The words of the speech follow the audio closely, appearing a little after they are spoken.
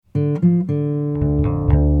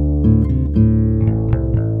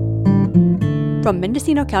From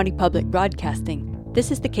Mendocino County Public Broadcasting, this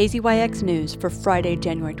is the KZYX News for Friday,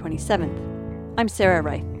 January 27th. I'm Sarah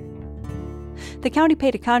Reif. The county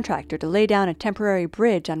paid a contractor to lay down a temporary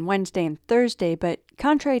bridge on Wednesday and Thursday, but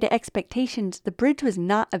contrary to expectations, the bridge was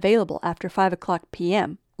not available after 5 o'clock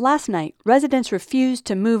p.m. Last night, residents refused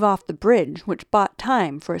to move off the bridge, which bought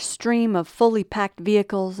time for a stream of fully packed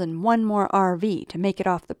vehicles and one more RV to make it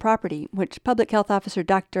off the property, which Public Health Officer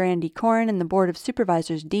Dr. Andy Corrin and the Board of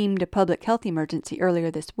Supervisors deemed a public health emergency earlier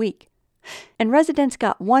this week. And residents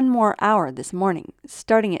got one more hour this morning,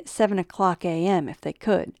 starting at 7 o'clock a.m. if they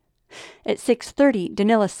could. At 6:30,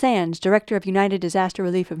 Danila Sands, Director of United Disaster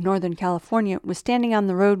Relief of Northern California, was standing on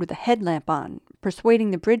the road with a headlamp on,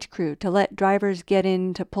 persuading the bridge crew to let drivers get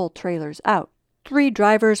in to pull trailers out. 3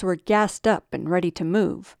 drivers were gassed up and ready to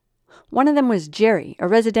move. One of them was Jerry, a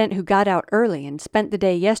resident who got out early and spent the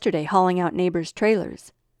day yesterday hauling out neighbors'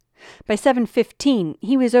 trailers. By 7:15,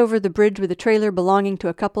 he was over the bridge with a trailer belonging to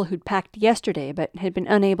a couple who'd packed yesterday but had been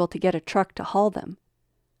unable to get a truck to haul them.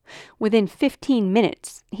 Within 15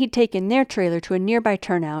 minutes, he'd taken their trailer to a nearby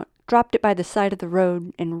turnout, dropped it by the side of the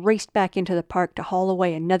road, and raced back into the park to haul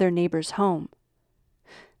away another neighbor's home.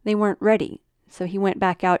 They weren't ready, so he went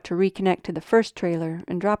back out to reconnect to the first trailer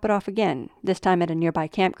and drop it off again, this time at a nearby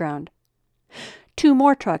campground. 2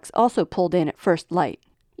 more trucks also pulled in at first light.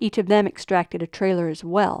 Each of them extracted a trailer as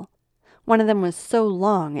well. One of them was so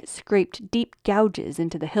long it scraped deep gouges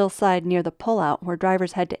into the hillside near the pullout where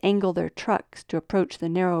drivers had to angle their trucks to approach the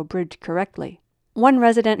narrow bridge correctly. One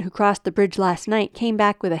resident who crossed the bridge last night came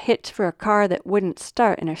back with a hitch for a car that wouldn't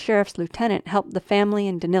start, and a sheriff's lieutenant helped the family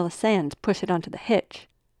and Danila Sands push it onto the hitch.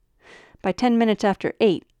 By 10 minutes after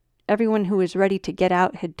 8, everyone who was ready to get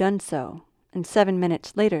out had done so, and 7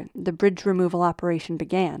 minutes later, the bridge removal operation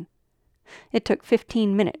began. It took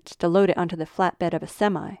 15 minutes to load it onto the flatbed of a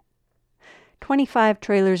semi. 25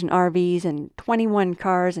 trailers and RVs and 21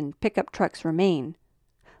 cars and pickup trucks remain,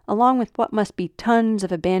 along with what must be tons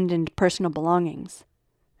of abandoned personal belongings.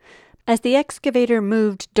 As the excavator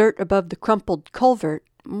moved dirt above the crumpled culvert,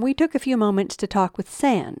 we took a few moments to talk with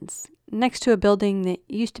Sands, next to a building that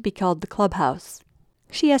used to be called the clubhouse.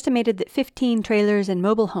 She estimated that 15 trailers and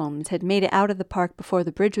mobile homes had made it out of the park before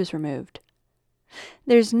the bridge was removed.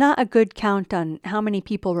 There's not a good count on how many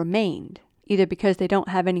people remained, either because they don't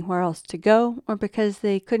have anywhere else to go or because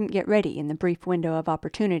they couldn't get ready in the brief window of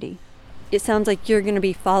opportunity. It sounds like you're going to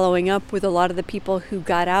be following up with a lot of the people who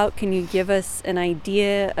got out. Can you give us an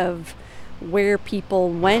idea of where people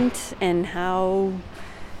went and how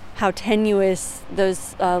tenuous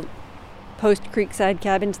those post-Creekside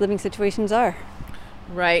Cabins living situations are?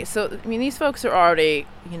 Right. So, I mean, these folks are already,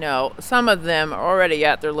 some of them are already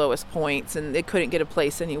at their lowest points and they couldn't get a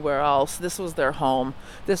place anywhere else. This was their home.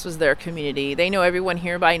 This was their community. They know everyone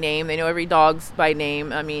here by name. They know every dog by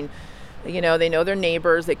name. I mean, they know their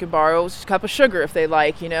neighbors. They could borrow a cup of sugar if they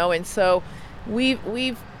like, And so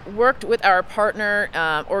we've worked with our partner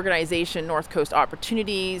organization, North Coast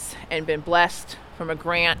Opportunities, and been blessed from a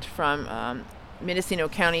grant from Mendocino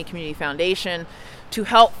County Community Foundation to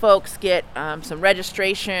help folks get some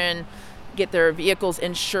registration, get their vehicles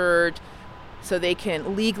insured so they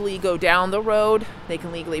can legally go down the road. They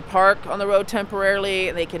can legally park on the road temporarily.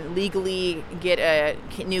 They can legally get a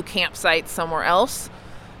new campsite somewhere else.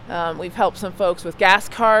 We've helped some folks with gas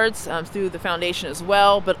cards through the foundation as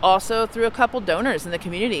well, but also through a couple donors in the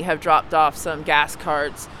community have dropped off some gas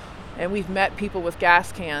cards, and we've met people with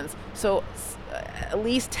gas cans. So at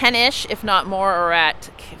least 10-ish, if not more, are at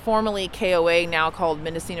formerly KOA, now called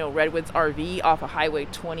Mendocino Redwoods RV off of Highway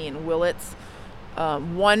 20 in Willits.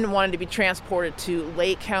 One wanted to be transported to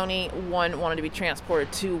Lake County. One wanted to be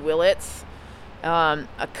transported to Willits. A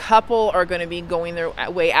couple are going to be going their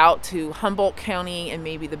way out to Humboldt County and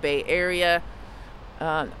maybe the Bay Area.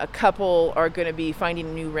 A couple are going to be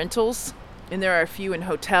finding new rentals. And there are a few in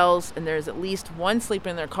hotels. And there's at least one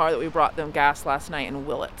sleeping in their car that we brought them gas last night in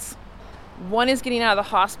Willits. One is getting out of the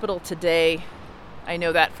hospital today. I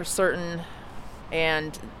know that for certain.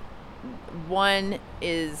 And one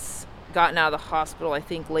is gotten out of the hospital, I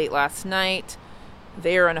think, late last night.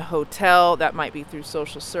 They're in a hotel. That might be through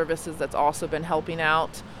social services. That's also been helping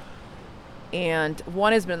out. And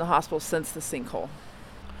one has been in the hospital since the sinkhole.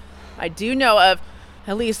 I do know of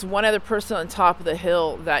at least one other person on top of the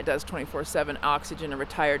hill that does 24/7 oxygen, a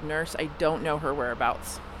retired nurse. I don't know her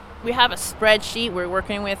whereabouts. We have a spreadsheet. We're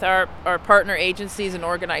working with our partner agencies and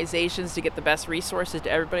organizations to get the best resources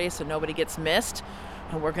to everybody so nobody gets missed.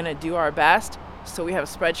 And we're going to do our best. So we have a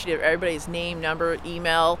spreadsheet of everybody's name, number,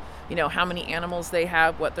 email, how many animals they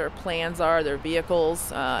have, what their plans are, their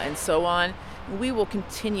vehicles, and so on. we will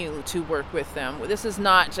continue to work with them. This is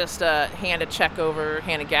not just a hand a check over,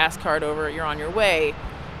 hand a gas card over, you're on your way.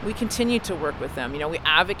 We continue to work with them. We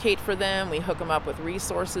advocate for them. We hook them up with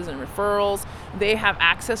resources and referrals. They have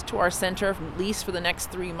access to our center at least for the next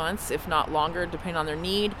 3 months, if not longer, depending on their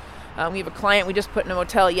need. We have a client we just put in a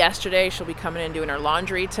motel yesterday. She'll be coming in doing her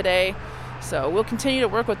laundry today. So we'll continue to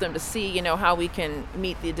work with them to see, how we can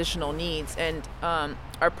meet the additional needs. And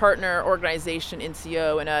our partner organization,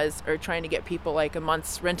 NCO, and us are trying to get people like a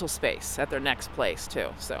month's rental space at their next place too.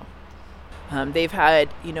 So they've had,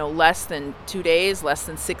 less than 2 days, less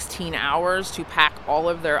than 16 hours to pack all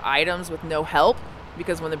of their items with no help,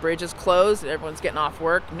 because when the bridge is closed and everyone's getting off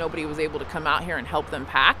work, nobody was able to come out here and help them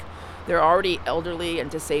pack. They're already elderly and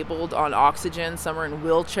disabled on oxygen. Some are in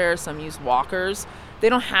wheelchairs, some use walkers. They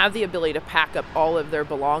don't have the ability to pack up all of their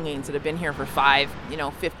belongings that have been here for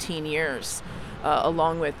 15 years,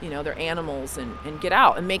 along with, their animals, and get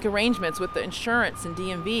out and make arrangements with the insurance and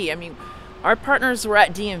DMV. Our partners were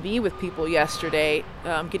at DMV with people yesterday,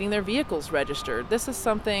 getting their vehicles registered. This is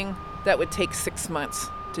something that would take 6 months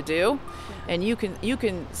to do. And you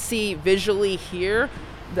can see visually here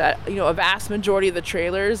that, a vast majority of the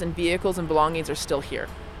trailers and vehicles and belongings are still here.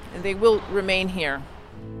 And they will remain here.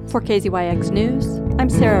 For KZYX News, I'm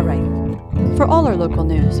Sarah Wright. For all our local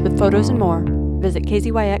news with photos and more, visit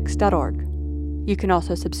kzyx.org. You can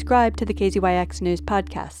also subscribe to the KZYX News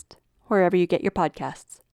podcast, wherever you get your podcasts.